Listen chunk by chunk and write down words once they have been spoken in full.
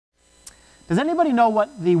Does anybody know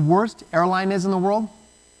what the worst airline is in the world?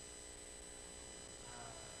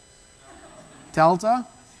 Delta?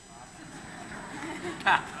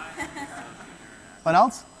 What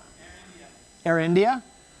else? Air India.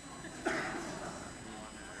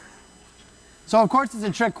 So of course it's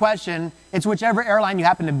a trick question. It's whichever airline you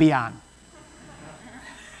happen to be on.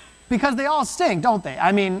 Because they all stink, don't they?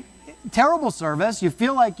 I mean, terrible service. You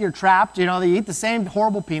feel like you're trapped. You know, they eat the same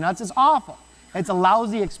horrible peanuts. It's awful. It's a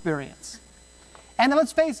lousy experience. And then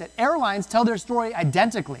let's face it, airlines tell their story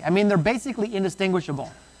identically. I mean, they're basically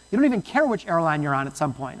indistinguishable. You don't even care which airline you're on at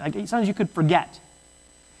some point. Like, sometimes you could forget.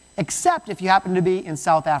 Except if you happen to be in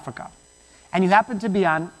South Africa and you happen to be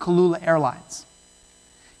on Kulula Airlines.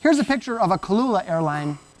 Here's a picture of a Kulula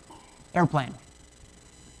airline airplane.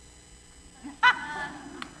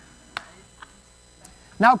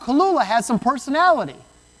 Now, Kulula has some personality.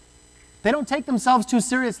 They don't take themselves too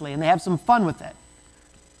seriously, and they have some fun with it.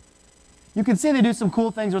 You can see they do some cool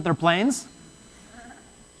things with their planes.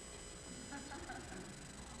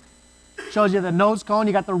 Shows you the nose cone,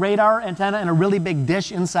 you got the radar antenna and a really big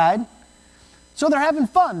dish inside. So they're having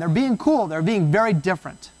fun, they're being cool, they're being very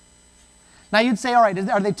different. Now you'd say, all right,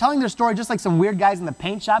 are they telling their story just like some weird guys in the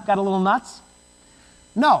paint shop got a little nuts?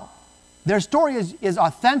 No. Their story is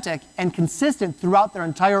authentic and consistent throughout their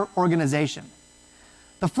entire organization.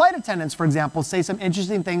 The flight attendants, for example, say some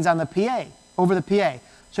interesting things on the PA, over the PA.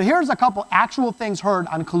 So here's a couple actual things heard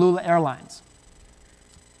on Kulula Airlines.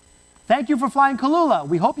 Thank you for flying Kulula.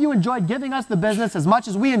 We hope you enjoyed giving us the business as much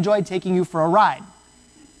as we enjoyed taking you for a ride.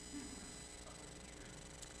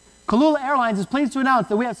 Kulula Airlines is pleased to announce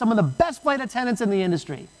that we have some of the best flight attendants in the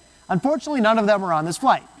industry. Unfortunately, none of them are on this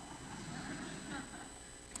flight.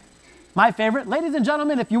 My favorite, ladies and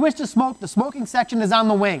gentlemen, if you wish to smoke, the smoking section is on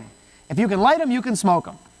the wing. If you can light them, you can smoke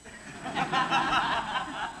them.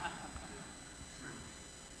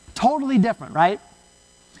 Totally different, right?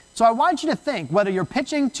 So I want you to think, whether you're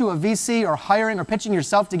pitching to a VC or hiring or pitching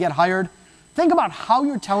yourself to get hired, think about how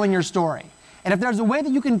you're telling your story. And if there's a way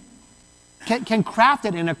that you can craft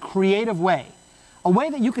it in a creative way, a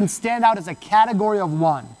way that you can stand out as a category of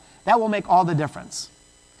one, that will make all the difference.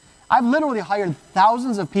 I've literally hired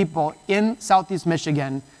thousands of people in Southeast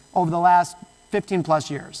Michigan over the last 15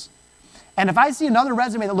 plus years. And if I see another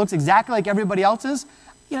resume that looks exactly like everybody else's,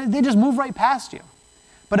 you know, they just move right past you.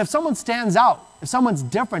 But if someone stands out, if someone's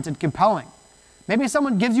different and compelling, maybe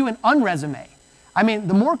someone gives you an unresume. I mean,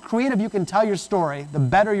 the more creative you can tell your story, the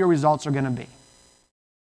better your results are going to be.